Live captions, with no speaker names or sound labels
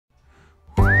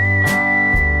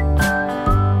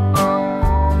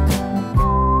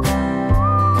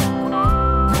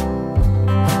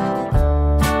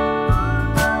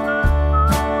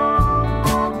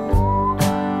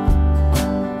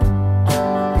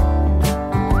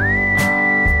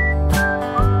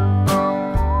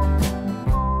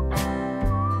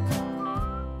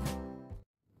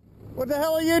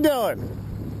you doing?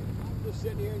 I'm just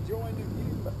sitting here enjoying the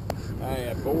view.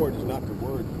 Hey, bored is not the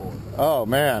word for it. Oh,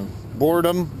 man.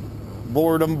 Boredom,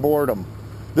 boredom, boredom.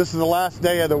 This is the last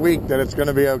day of the week that it's going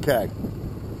to be okay. It's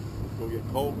going to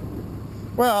get cold.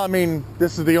 Well, I mean,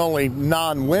 this is the only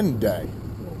non-wind day.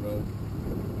 Oh, really?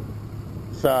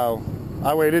 So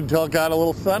I waited until it got a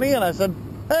little sunny, and I said,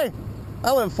 hey,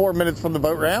 I live 4 minutes from the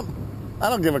boat ramp. I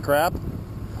don't give a crap.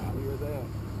 Happy with that.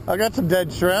 I got some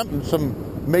dead shrimp and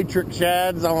some matrix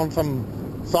shads on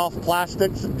some soft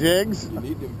plastics and jigs. You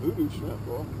need them voodoo shrimp,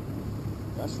 boy.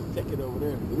 That's the ticket over there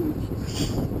in voodoo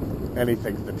shrimp.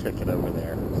 Anything's the ticket over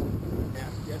there. Yeah,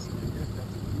 I'm guessing you've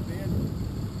been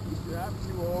either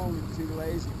too old and too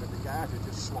lazy, but the guys that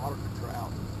just slaughtered the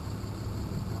trout.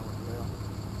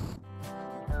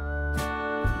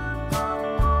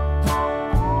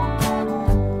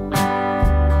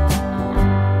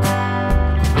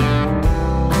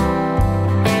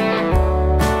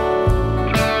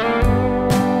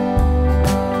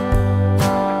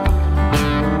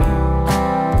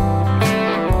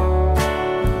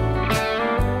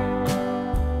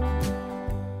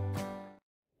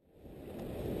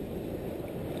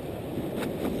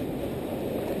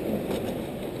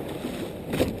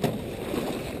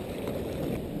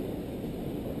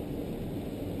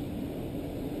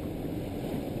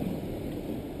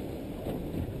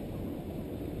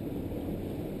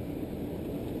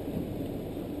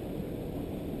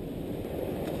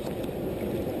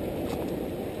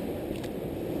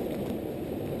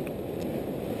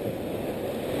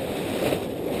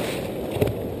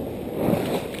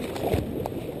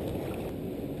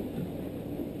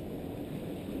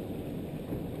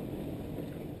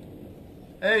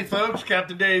 Hey folks,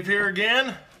 Capt Dave here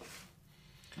again.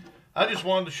 I just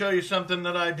wanted to show you something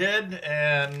that I did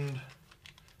and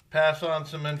pass on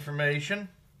some information.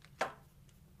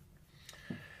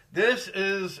 This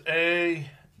is a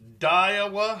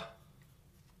Daiwa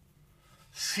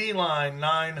Sealine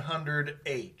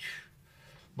 900H.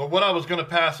 But what I was going to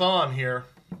pass on here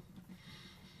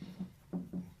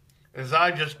is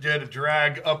I just did a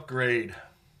drag upgrade.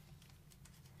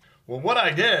 Well, what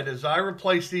I did is I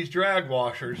replaced these drag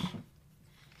washers.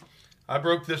 I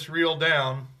broke this reel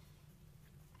down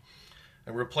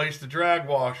and replaced the drag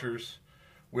washers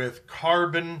with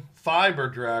carbon fiber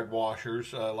drag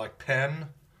washers, like Penn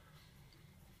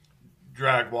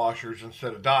drag washers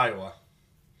instead of Daiwa.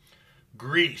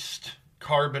 Greased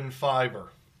carbon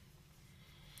fiber.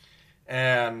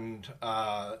 And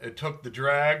it took the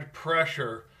drag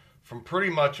pressure from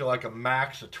pretty much like a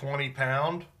max of 20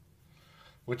 pound.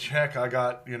 Which, heck, I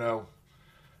got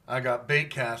bait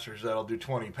casters that'll do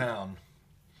 20 pound.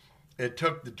 It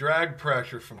took the drag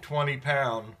pressure from 20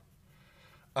 pound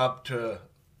up to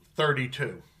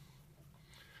 32.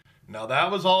 Now, that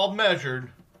was all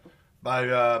measured by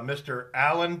Mr.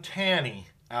 Alan Tanney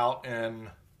out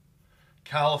in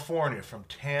California from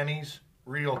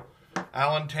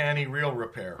Alan Tanney Reel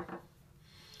Repair.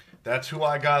 That's who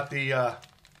I got the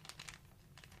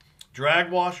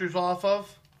drag washers off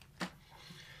of.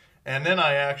 And then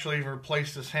I actually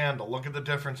replaced this handle. Look at the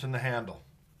difference in the handle.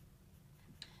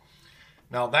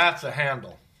 Now that's a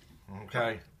handle,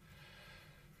 okay,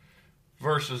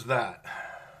 versus that.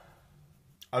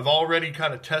 I've already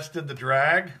kind of tested the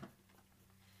drag.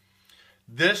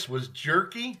 This was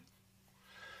jerky.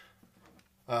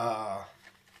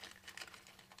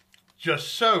 Just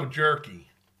so jerky.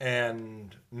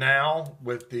 And now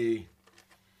with the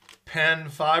Penn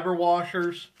fiber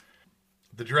washers,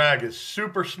 the drag is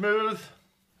super smooth.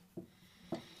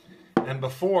 And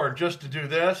before, just to do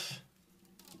this,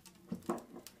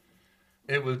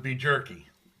 it would be jerky.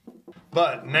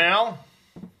 But now,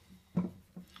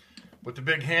 with the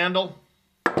big handle,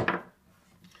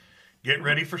 get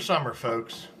ready for summer,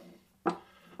 folks.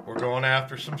 We're going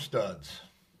after some studs.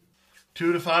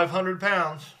 200 to 500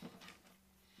 pounds.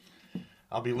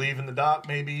 I'll be leaving the dock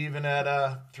maybe even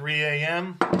at 3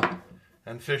 a.m.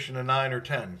 and fishing at 9 or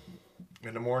 10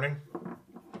 in the morning.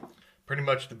 Pretty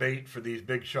much the bait for these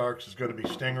big sharks is going to be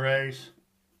stingrays,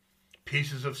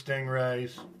 pieces of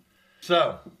stingrays.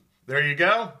 So, there you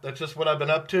go. That's just what I've been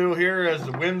up to here as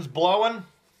the wind's blowing.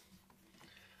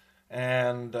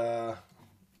 And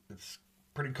it's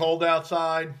pretty cold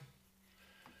outside.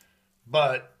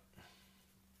 But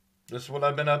this is what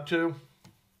I've been up to.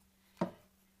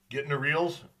 Getting the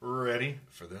reels ready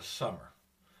for this summer.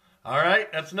 All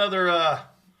right, that's another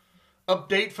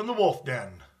update from the Wolf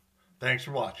Den. Thanks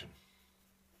for watching.